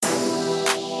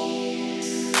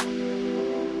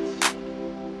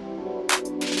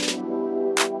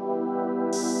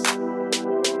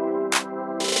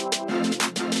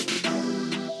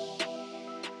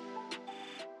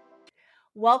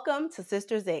Welcome to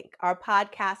Sisters Inc., our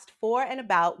podcast for and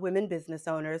about women business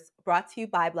owners, brought to you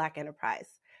by Black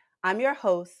Enterprise. I'm your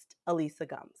host, Elisa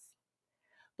Gums.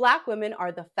 Black women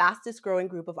are the fastest growing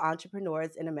group of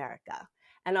entrepreneurs in America.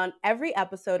 And on every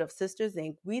episode of Sisters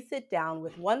Inc., we sit down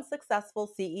with one successful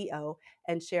CEO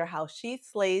and share how she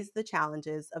slays the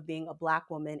challenges of being a Black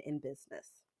woman in business.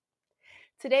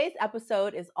 Today's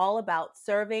episode is all about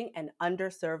serving an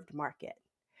underserved market.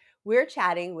 We're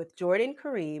chatting with Jordan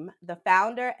Kareem, the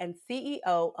founder and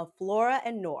CEO of Flora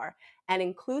 & Noor, an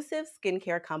inclusive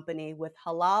skincare company with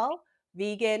halal,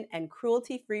 vegan, and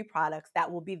cruelty-free products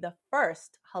that will be the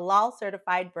first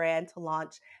halal-certified brand to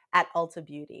launch at Ulta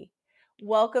Beauty.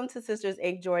 Welcome to Sisters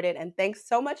Inc., Jordan, and thanks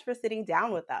so much for sitting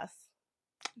down with us.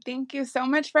 Thank you so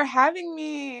much for having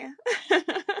me.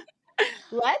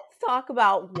 Let's talk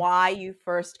about why you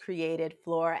first created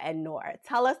Flora & Noor.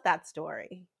 Tell us that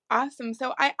story. Awesome.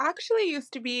 So I actually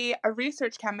used to be a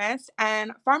research chemist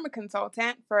and pharma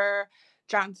consultant for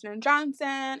Johnson &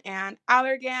 Johnson and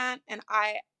Allergan, and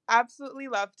I absolutely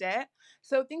loved it.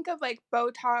 So think of like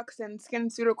Botox and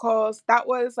SkinCeuticals. That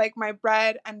was like my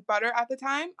bread and butter at the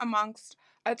time amongst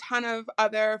a ton of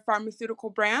other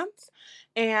pharmaceutical brands.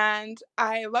 And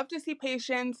I love to see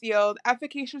patients yield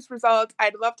efficacious results.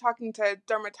 I'd love talking to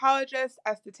dermatologists,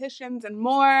 estheticians, and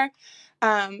more.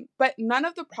 But none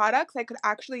of the products I could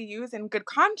actually use in good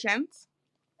conscience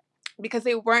because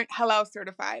they weren't halal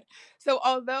certified. So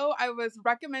although I was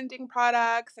recommending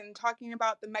products and talking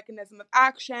about the mechanism of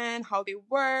action, how they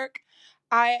work,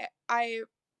 I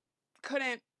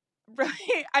couldn't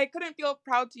really I couldn't feel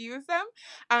proud to use them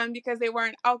because they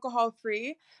weren't alcohol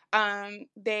free.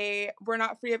 They were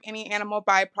not free of any animal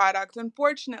byproducts,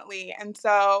 unfortunately. And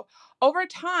so over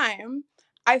time,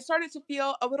 I started to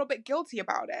feel a little bit guilty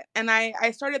about it. And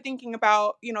I started thinking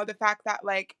about, the fact that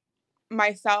like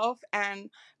myself and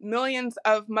millions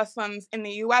of Muslims in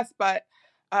the US, but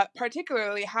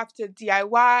particularly have to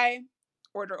DIY,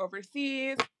 order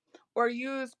overseas, or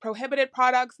use prohibited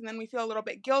products, and then we feel a little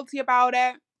bit guilty about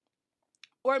it.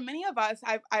 Or many of us,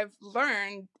 I've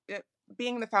learned,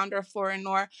 being the founder of Flora &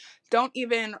 Noor, don't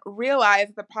even realize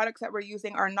the products that we're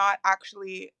using are not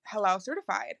actually halal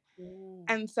certified.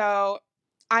 And so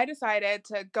I decided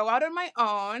to go out on my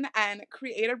own and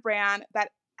create a brand that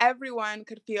everyone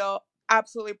could feel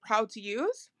absolutely proud to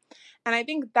use. And I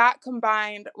think that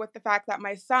combined with the fact that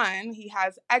my son, he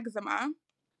has eczema.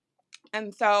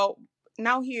 And so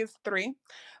now he is 3.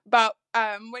 But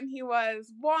when he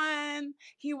was 1,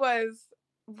 he was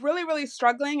really, really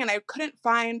struggling, and I couldn't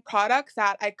find products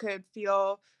that I could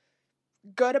feel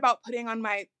good about putting on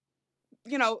my,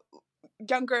 you know,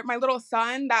 my little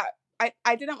son, that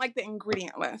I didn't like the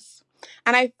ingredient list.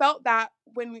 And I felt that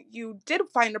when you did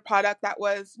find a product that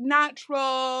was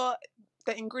natural,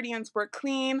 the ingredients were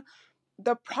clean,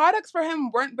 the products for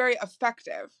him weren't very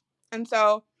effective. And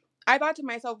so I thought to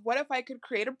myself, what if I could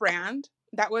create a brand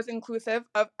that was inclusive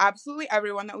of absolutely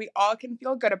everyone, that we all can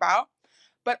feel good about,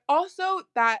 but also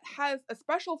that has a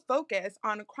special focus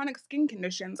on chronic skin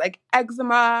conditions like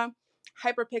eczema,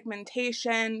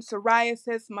 hyperpigmentation,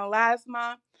 psoriasis,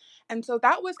 melasma. And so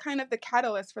that was kind of the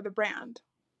catalyst for the brand.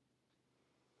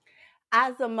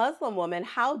 As a Muslim woman,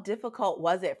 how difficult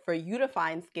was it for you to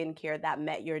find skincare that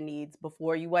met your needs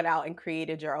before you went out and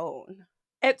created your own?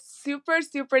 It's super,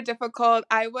 super difficult.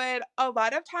 I would a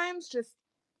lot of times just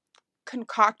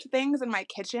concoct things in my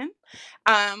kitchen,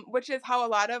 which is how a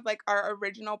lot of like our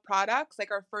original products,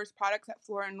 like our first products at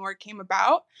Flora & Noor, came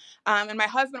about. And my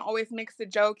husband always makes the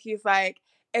joke. He's like,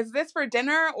 "Is this for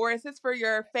dinner or is this for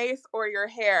your face or your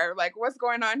hair? Like, what's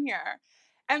going on here?"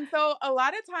 And so a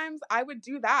lot of times I would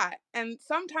do that. And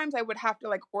sometimes I would have to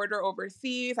like order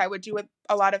overseas. I would do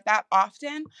a lot of that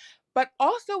often. But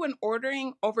also when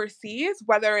ordering overseas,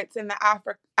 whether it's in the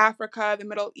Africa, the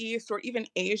Middle East, or even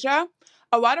Asia,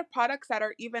 a lot of products that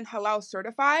are even halal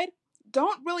certified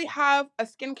don't really have a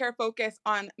skincare focus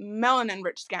on melanin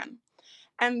rich skin.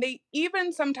 And they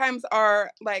even sometimes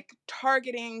are like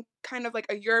targeting kind of like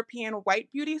a European white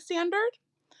beauty standard.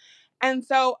 And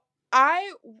so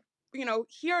I,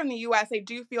 here in the US, I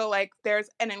do feel like there's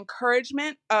an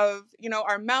encouragement of,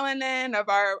 our melanin, of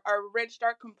our rich,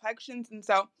 dark complexions. And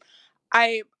so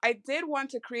I did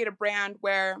want to create a brand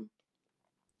where,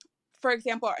 for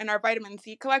example, in our vitamin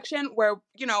C collection, where,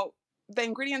 the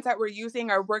ingredients that we're using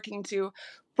are working to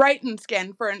brighten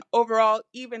skin for an overall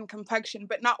even complexion,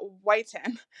 but not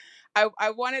whiten.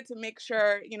 I wanted to make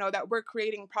sure, that we're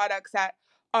creating products that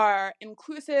are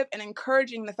inclusive and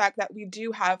encouraging the fact that we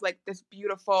do have like this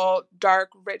beautiful, dark,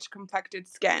 rich, complected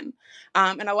skin.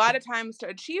 And a lot of times to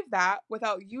achieve that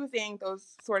without using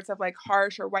those sorts of like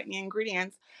harsh or whitening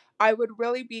ingredients, I would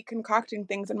really be concocting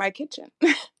things in my kitchen.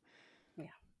 Yeah.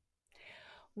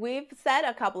 We've said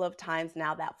a couple of times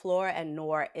now that Flora and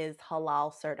Noor is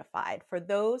halal certified. For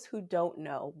those who don't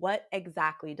know, what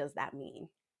exactly does that mean?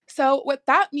 So, what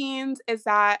that means is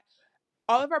that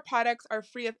all of our products are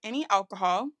free of any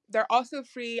alcohol. They're also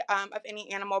free of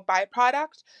any animal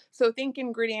byproduct. So think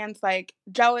ingredients like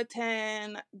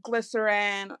gelatin,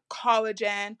 glycerin,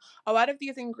 collagen. A lot of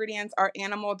these ingredients are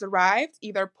animal derived,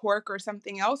 either pork or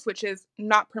something else, which is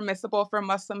not permissible for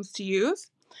Muslims to use.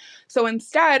 So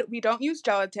instead, we don't use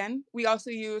gelatin. We also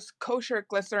use kosher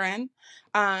glycerin.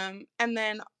 And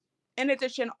then in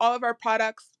addition, all of our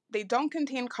products, they don't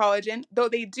contain collagen, though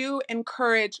they do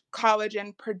encourage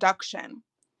collagen production.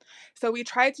 So we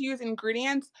try to use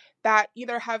ingredients that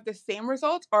either have the same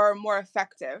results or are more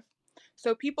effective.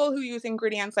 So people who use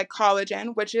ingredients like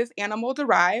collagen, which is animal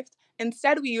derived,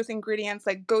 instead we use ingredients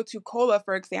like gotu kola,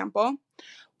 for example,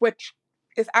 which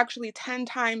is actually 10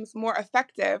 times more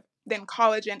effective than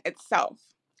collagen itself.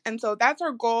 And so that's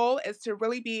our goal, is to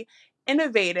really be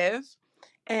innovative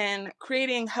in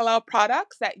creating halal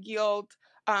products that yield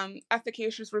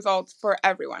efficacious results for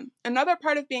everyone. Another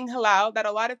part of being halal that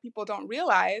a lot of people don't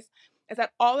realize is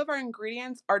that all of our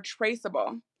ingredients are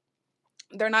traceable.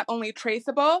 They're not only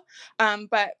traceable,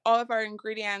 but all of our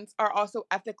ingredients are also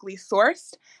ethically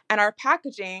sourced, and our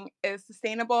packaging is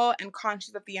sustainable and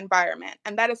conscious of the environment.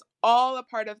 And that is all a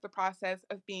part of the process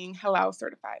of being halal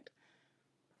certified.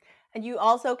 And you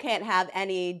also can't have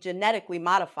any genetically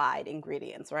modified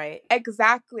ingredients, right?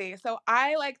 Exactly. So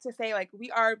I like to say, like,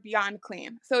 we are beyond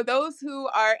clean. So those who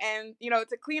are in,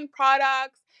 to clean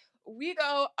products, we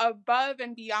go above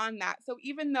and beyond that. So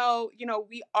even though,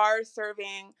 we are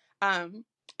serving an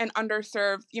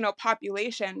underserved,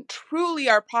 population, truly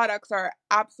our products are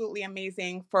absolutely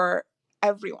amazing for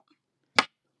everyone.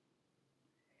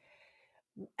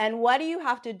 And what do you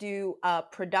have to do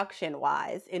production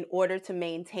wise in order to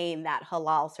maintain that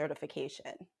halal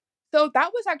certification? So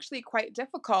that was actually quite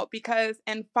difficult because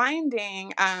in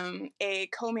finding a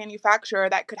co-manufacturer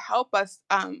that could help us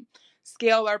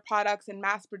scale our products and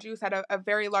mass produce at a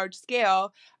very large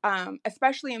scale,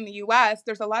 especially in the US,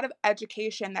 there's a lot of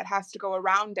education that has to go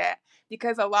around it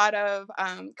because a lot of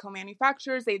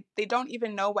co-manufacturers, they don't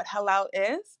even know what halal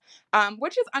is,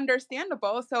 which is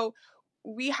understandable. So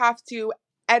we have to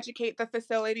educate the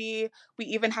facility. We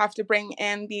even have to bring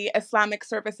in the Islamic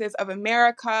Services of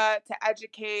America to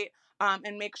educate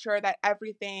and make sure that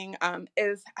everything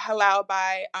is halal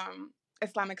by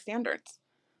Islamic standards.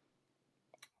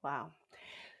 Wow.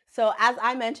 So, as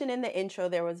I mentioned in the intro,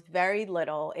 there was very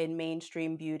little in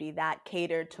mainstream beauty that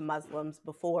catered to Muslims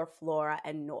before Flora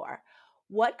and Noor.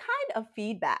 What kind of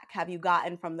feedback have you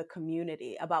gotten from the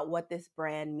community about what this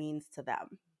brand means to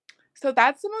them? So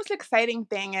that's the most exciting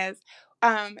thing is,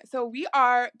 so we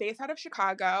are based out of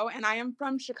Chicago, and I am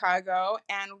from Chicago,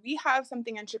 and we have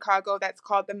something in Chicago that's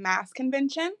called the Mass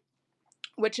Convention,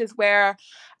 which is where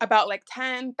about like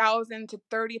 10,000 to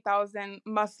 30,000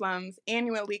 Muslims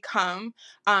annually come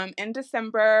in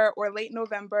December or late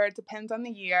November. It depends on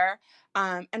the year.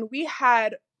 And we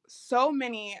had so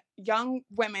many young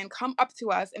women come up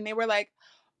to us and they were like,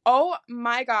 oh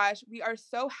my gosh, we are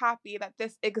so happy that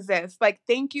this exists. Like,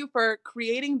 thank you for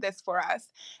creating this for us.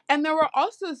 And there were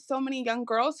also so many young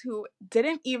girls who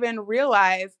didn't even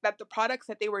realize that the products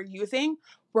that they were using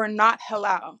were not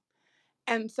halal.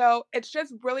 And so it's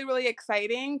just really, really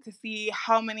exciting to see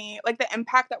how many, like the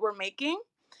impact that we're making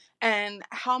and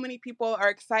how many people are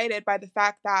excited by the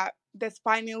fact that this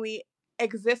finally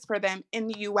exists for them in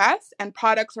the US and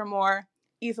products are more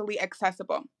easily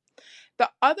accessible. The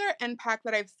other impact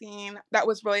that I've seen that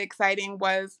was really exciting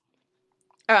was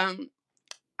um,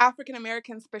 African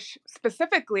Americans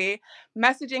specifically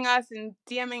messaging us and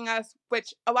DMing us,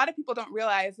 which a lot of people don't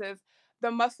realize is the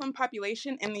Muslim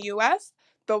population in the US,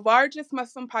 the largest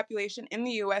Muslim population in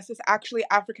the US is actually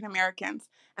African Americans.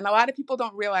 And a lot of people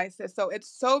don't realize this. So it's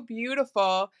so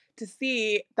beautiful to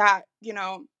see that,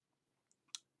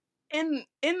 in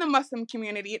the Muslim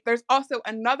community, there's also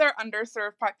another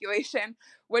underserved population,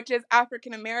 which is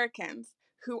African Americans,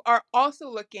 who are also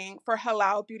looking for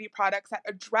halal beauty products that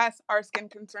address our skin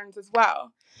concerns as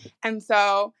well. And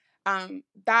so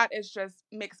that is just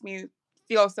makes me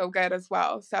feel so good as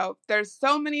well. So there's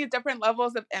so many different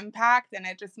levels of impact, and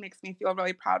it just makes me feel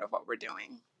really proud of what we're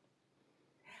doing.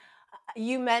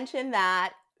 You mentioned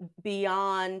that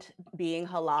beyond being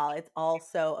halal, it's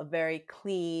also a very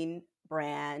clean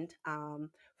brand.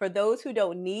 For those who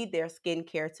don't need their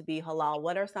skincare to be halal,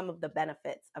 what are some of the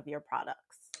benefits of your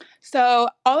products? So,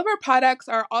 all of our products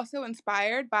are also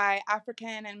inspired by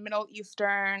African and Middle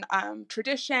Eastern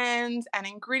traditions and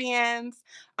ingredients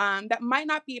that might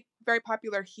not be very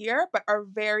popular here, but are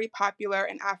very popular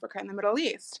in Africa and the Middle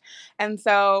East. And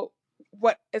so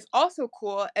what is also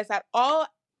cool is that all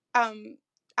um,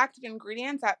 active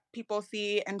ingredients that people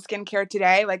see in skincare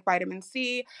today, like vitamin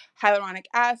C, hyaluronic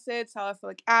acid,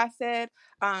 salicylic acid,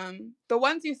 the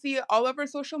ones you see all over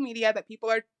social media that people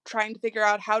are trying to figure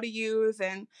out how to use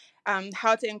and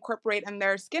how to incorporate in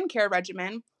their skincare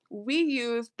regimen, we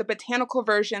use the botanical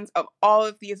versions of all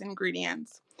of these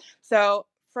ingredients. So,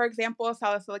 for example,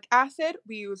 salicylic acid,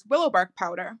 we use willow bark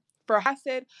powder. For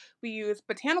acid, we use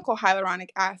botanical hyaluronic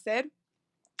acid,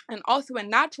 and also a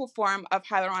natural form of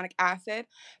hyaluronic acid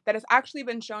that has actually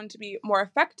been shown to be more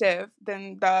effective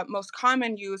than the most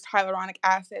common used hyaluronic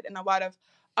acid in a lot of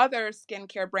other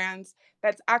skincare brands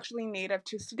that's actually native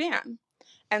to Sudan.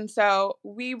 And so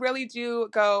we really do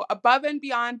go above and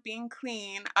beyond being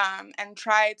clean, and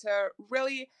try to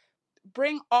really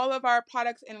bring all of our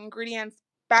products and ingredients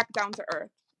back down to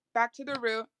earth, back to the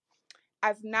root,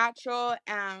 as natural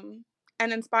and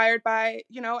inspired by,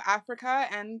 Africa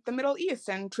and the Middle East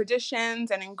and traditions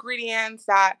and ingredients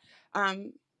that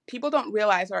um, people don't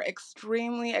realize are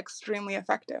extremely, extremely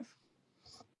effective.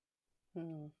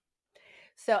 Hmm.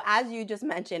 So, as you just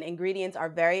mentioned, ingredients are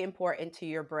very important to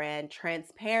your brand.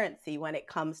 Transparency when it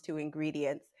comes to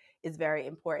ingredients is very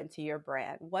important to your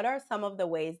brand. What are some of the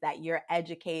ways that you're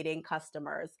educating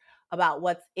customers about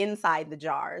what's inside the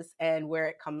jars and where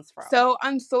it comes from? So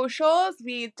on socials,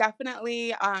 we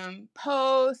definitely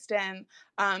post and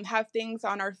have things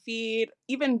on our feed,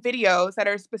 even videos that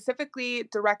are specifically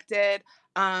directed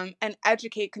and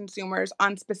educate consumers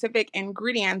on specific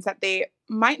ingredients that they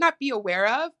might not be aware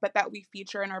of, but that we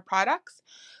feature in our products.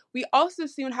 We also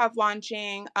soon have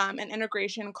launching an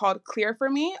integration called Clear for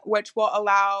Me, which will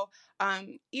allow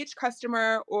each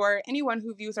customer or anyone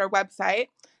who views our website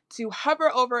to hover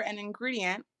over an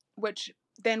ingredient, which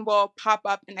then will pop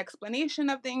up an explanation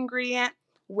of the ingredient,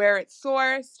 where it's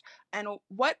sourced, and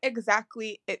what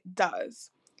exactly it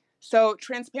does. So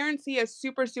transparency is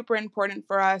super, super important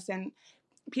for us, and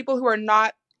people who are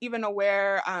not even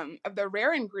aware of the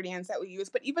rare ingredients that we use,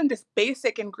 but even just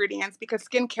basic ingredients, because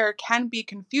skincare can be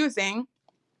confusing,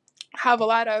 have a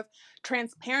lot of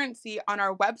transparency on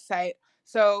our website.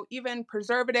 So even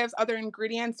preservatives, other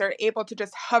ingredients, they're able to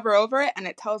just hover over it and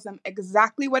it tells them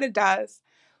exactly what it does,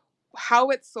 how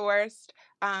it's sourced,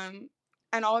 um,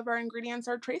 and all of our ingredients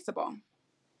are traceable.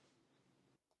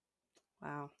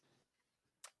 Wow.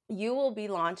 You will be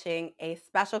launching a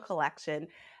special collection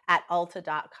at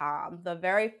Ulta.com, the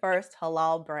very first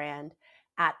halal brand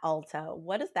at Ulta.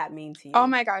 What does that mean to Oh you?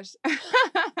 my gosh.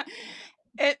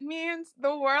 It means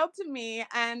the world to me.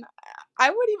 And I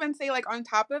would even say, like, on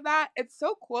top of that, it's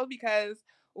so cool because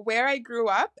where I grew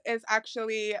up is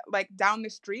actually like down the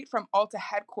street from Ulta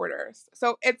headquarters.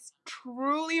 So it's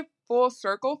truly full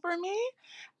circle for me.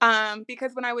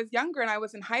 Because when I was younger and I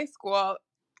was in high school,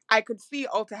 I could see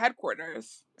Ulta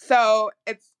headquarters. So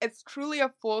it's truly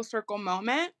a full circle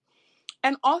moment.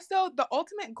 And also, the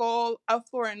ultimate goal of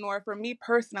Flora Noor for me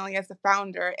personally as the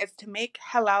founder is to make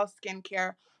halal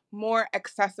skincare more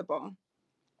accessible.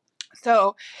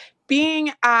 So,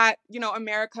 being at,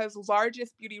 America's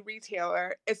largest beauty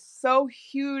retailer is so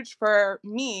huge for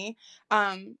me,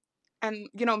 um, and,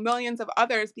 millions of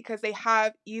others, because they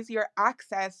have easier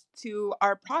access to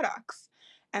our products.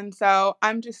 And so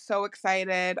I'm just so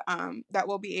excited that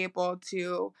we'll be able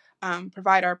to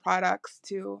provide our products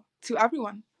to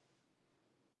everyone.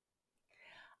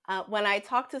 When I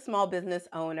talk to small business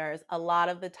owners, a lot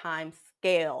of the time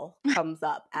scale comes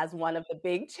up as one of the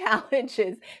big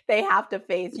challenges they have to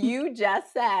face. You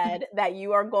just said that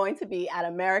you are going to be at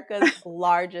America's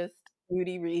largest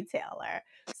beauty retailer.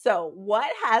 So, what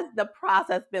has the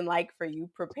process been like for you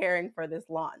preparing for this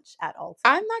launch at Ulta?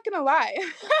 I'm not gonna lie.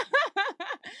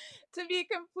 To be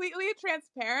completely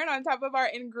transparent, on top of our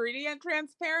ingredient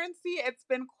transparency, it's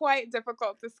been quite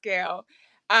difficult to scale.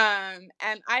 And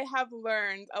I have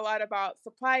learned a lot about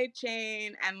supply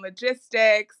chain and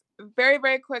logistics very,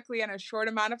 very quickly in a short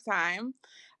amount of time.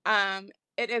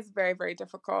 It is very, very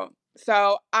difficult.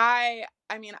 So I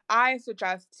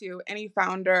suggest to any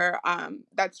founder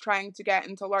that's trying to get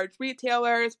into large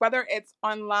retailers, whether it's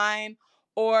online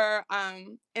or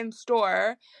in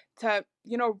store, to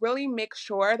really make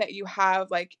sure that you have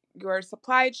like your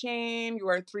supply chain,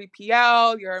 your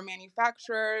 3PL, your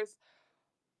manufacturers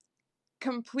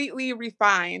completely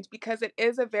refined, because it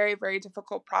is a very, very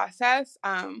difficult process.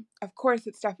 Of course,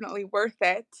 it's definitely worth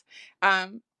it,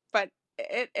 but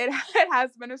it it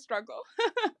has been a struggle.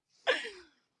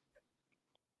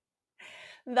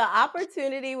 The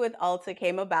opportunity with Ulta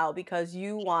came about because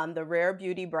you won the Rare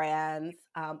Beauty Brands,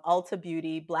 Ulta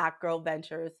Beauty, Black Girl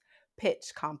Ventures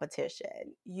pitch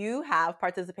competition. You have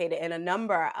participated in a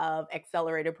number of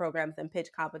accelerator programs and pitch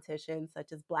competitions,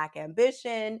 such as Black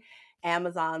Ambition,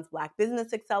 Amazon's Black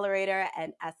Business Accelerator,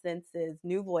 and Essence's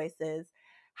New Voices.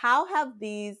 How have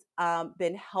these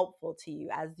been helpful to you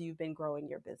as you've been growing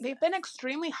your business? They've been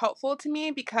extremely helpful to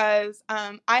me because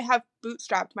I have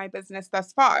bootstrapped my business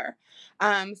thus far.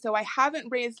 So I haven't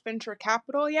raised venture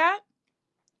capital yet.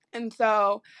 And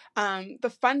so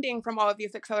the funding from all of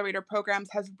these accelerator programs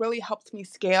has really helped me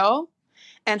scale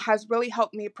and has really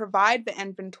helped me provide the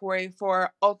inventory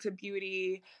for Ulta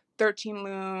Beauty, 13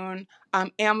 Lune,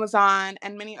 Amazon,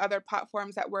 and many other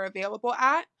platforms that we're available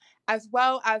at, as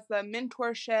well as the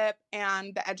mentorship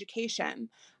and the education.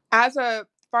 As a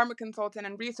pharma consultant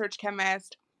and research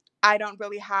chemist, I don't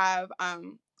really have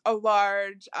a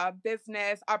large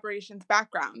business operations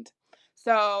background.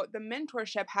 So the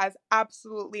mentorship has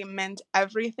absolutely meant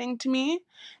everything to me.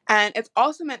 And it's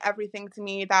also meant everything to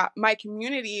me that my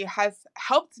community has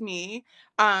helped me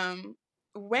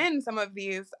win some of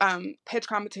these pitch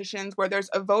competitions where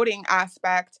there's a voting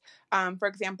aspect, for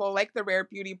example, like the Rare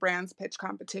Beauty Brands pitch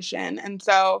competition. And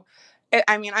so,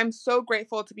 I'm so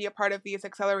grateful to be a part of these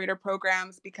accelerator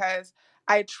programs because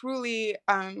I truly,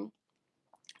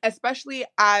 especially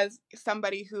as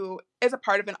somebody who is a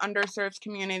part of an underserved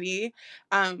community,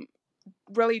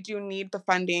 really do need the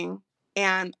funding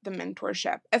and the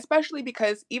mentorship, especially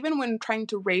because even when trying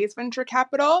to raise venture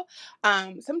capital,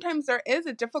 sometimes there is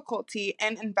a difficulty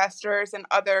in investors and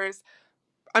others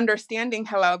understanding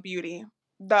halal beauty,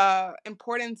 the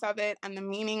importance of it and the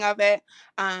meaning of it.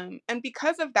 And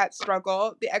because of that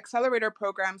struggle, the accelerator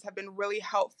programs have been really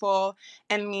helpful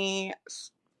in me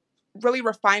really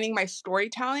refining my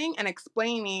storytelling and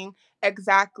explaining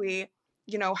exactly,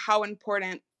 how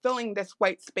important filling this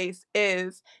white space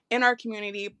is in our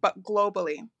community, but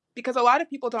globally. Because a lot of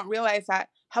people don't realize that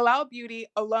halal beauty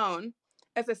alone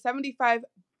is a $75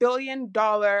 billion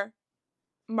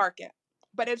market,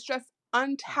 but it's just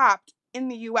untapped in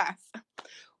the US,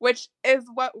 which is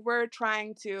what we're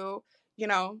trying to,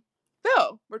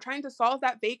 fill. We're trying to solve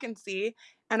that vacancy.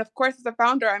 And of course, as a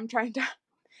founder, I'm trying to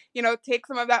take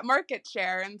some of that market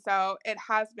share. And so it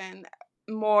has been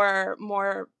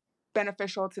more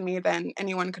beneficial to me than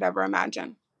anyone could ever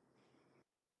imagine.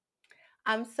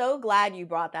 I'm so glad you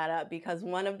brought that up because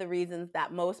one of the reasons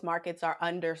that most markets are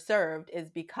underserved is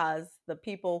because the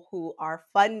people who are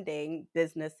funding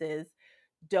businesses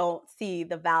don't see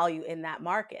the value in that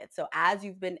market. So as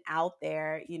you've been out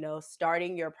there,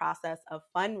 starting your process of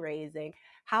fundraising,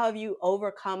 how have you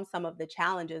overcome some of the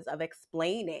challenges of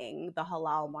explaining the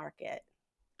halal market?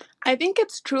 I think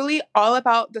it's truly all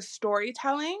about the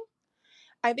storytelling.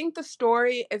 I think the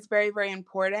story is very, very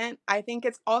important. I think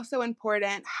it's also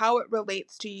important how it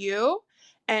relates to you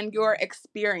and your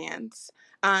experience.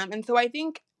 And so I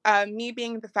think me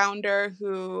being the founder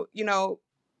who,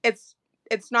 it's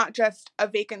it's not just a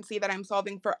vacancy that I'm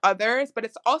solving for others, but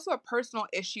it's also a personal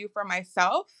issue for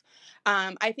myself.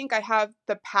 I think I have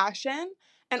the passion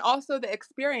and also the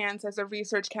experience as a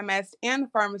research chemist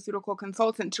and pharmaceutical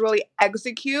consultant to really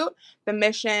execute the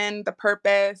mission, the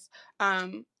purpose,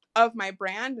 of my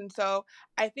brand. And so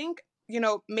I think,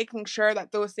 making sure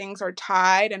that those things are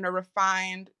tied and a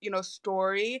refined,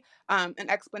 story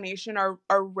and explanation are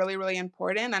really, really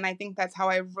important. And I think that's how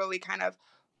I've really kind of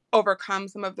overcome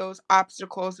some of those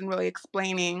obstacles and really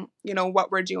explaining,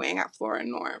 what we're doing at Flora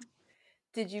Norm.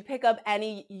 Did you pick up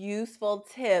any useful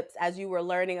tips as you were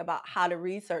learning about how to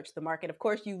research the market? Of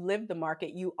course, you live the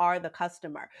market, you are the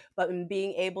customer, but in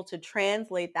being able to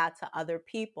translate that to other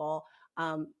people,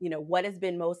 what has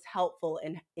been most helpful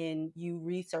in you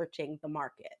researching the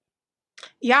market?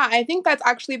 Yeah, I think that's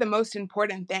actually the most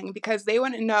important thing because they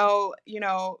want to know,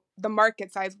 the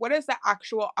market size. What is the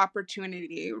actual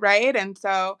opportunity, right? And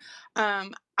so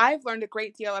I've learned a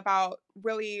great deal about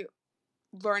really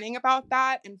learning about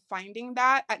that and finding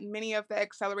that at many of the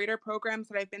accelerator programs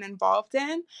that I've been involved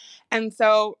in. And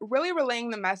so really relaying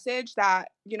the message that,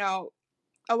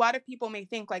 a lot of people may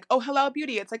think like, oh, halal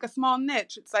beauty, it's like a small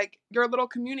niche. It's like your little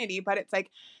community, but it's like,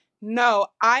 no,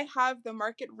 I have the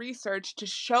market research to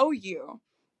show you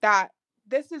that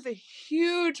this is a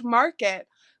huge market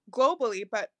globally,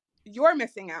 but you're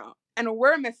missing out and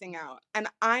we're missing out. And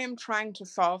I am trying to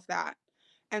solve that.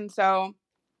 And so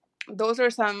those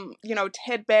are some,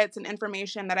 tidbits and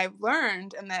information that I've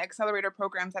learned in the accelerator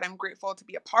programs that I'm grateful to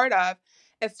be a part of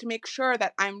is to make sure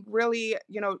that I'm really,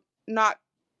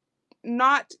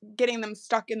 not getting them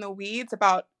stuck in the weeds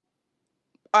about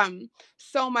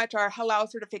so much our halal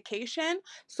certification.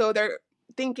 So they're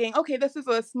thinking, okay, this is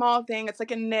a small thing. It's like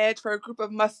a niche for a group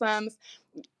of Muslims.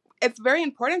 It's very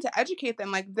important to educate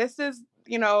them. Like this is,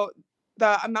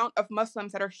 the amount of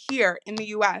Muslims that are here in the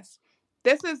US.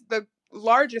 This is the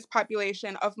largest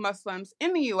population of Muslims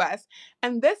in the US,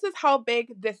 and this is how big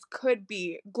this could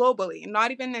be globally,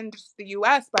 not even in just the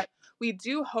US, but we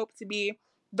do hope to be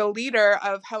the leader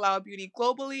of halal beauty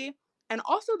globally and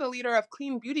also the leader of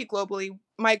clean beauty globally.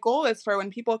 My goal is for when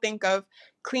people think of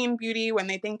clean beauty, when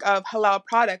they think of halal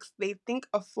products, they think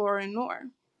of Flora Noor.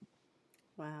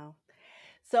 Wow.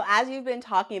 So as you've been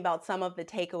talking about some of the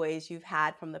takeaways you've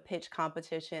had from the pitch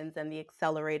competitions and the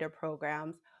accelerator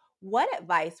programs, what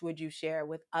advice would you share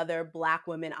with other Black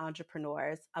women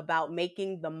entrepreneurs about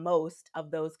making the most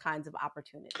of those kinds of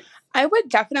opportunities? I would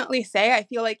definitely say I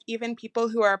feel like even people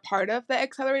who are part of the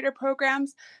accelerator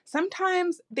programs,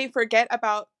 sometimes they forget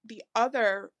about the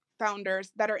other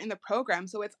founders that are in the program.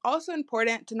 So it's also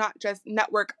important to not just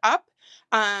network up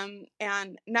and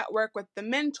network with the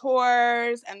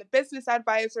mentors and the business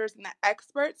advisors and the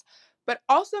experts, but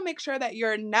also make sure that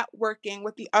you're networking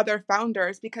with the other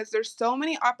founders because there's so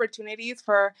many opportunities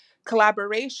for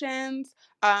collaborations.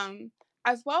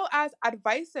 As well as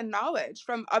advice and knowledge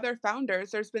from other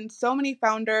founders. There's been so many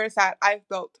founders that I've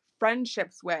built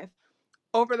friendships with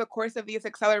over the course of these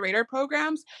accelerator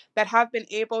programs that have been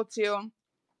able to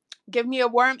give me a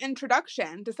warm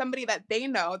introduction to somebody that they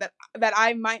know that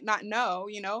I might not know,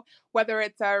 whether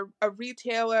it's a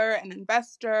retailer, an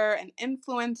investor, an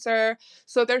influencer.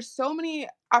 So there's so many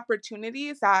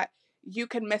opportunities that you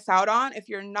can miss out on if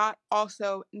you're not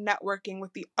also networking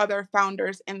with the other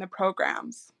founders in the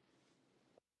programs.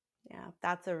 Yeah,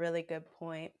 that's a really good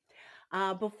point.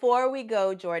 Before we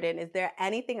go, Jordan, is there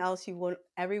anything else you want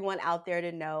everyone out there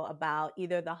to know about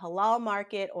either the halal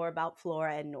market or about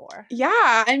Flora and Noor? Yeah,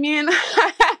 I mean,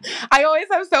 I always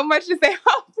have so much to say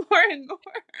about Flora and Noor.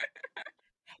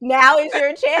 Now is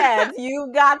your chance.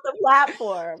 You got the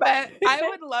platform. But I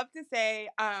would love to say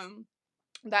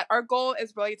that our goal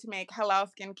is really to make halal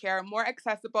skincare more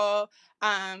accessible.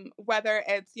 Whether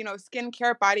it's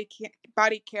skincare,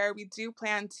 body care, we do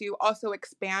plan to also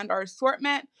expand our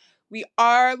assortment. We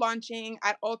are launching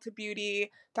at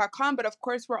ultabeauty.com, but of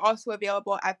course we're also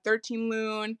available at 13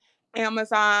 Loon,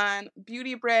 Amazon,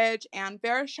 Beauty Bridge, and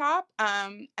Verishop.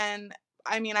 And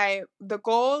I mean, the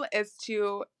goal is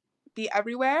to be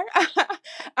everywhere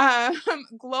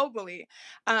globally.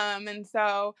 And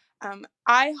so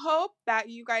I hope that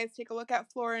you guys take a look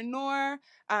at Flora Noor.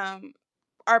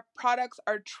 Our products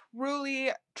are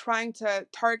truly trying to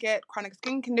target chronic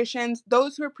skin conditions,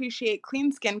 those who appreciate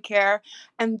clean skincare,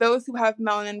 and those who have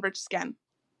melanin-rich skin.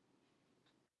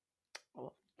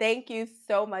 Well, thank you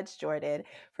so much, Jordan,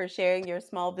 for sharing your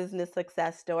small business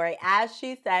success story. As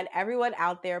she said, everyone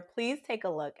out there, please take a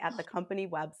look at the company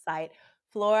website,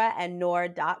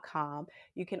 floraandnoor.com.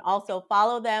 You can also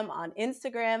follow them on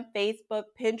Instagram, Facebook,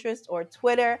 Pinterest, or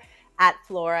Twitter at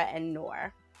Flora and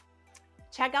Noor.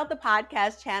 Check out the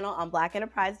podcast channel on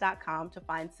blackenterprise.com to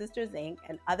find Sisters Inc.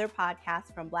 and other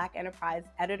podcasts from Black Enterprise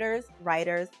editors,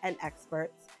 writers, and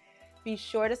experts. Be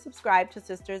sure to subscribe to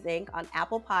Sisters Inc. on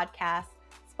Apple Podcasts,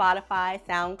 Spotify,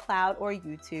 SoundCloud, or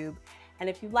YouTube. And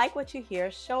if you like what you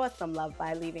hear, show us some love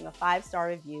by leaving a 5-star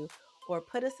review or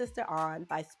put a sister on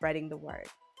by spreading the word.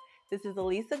 This is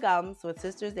Elisa Gums with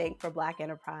Sisters Inc. for Black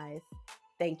Enterprise.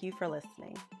 Thank you for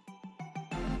listening.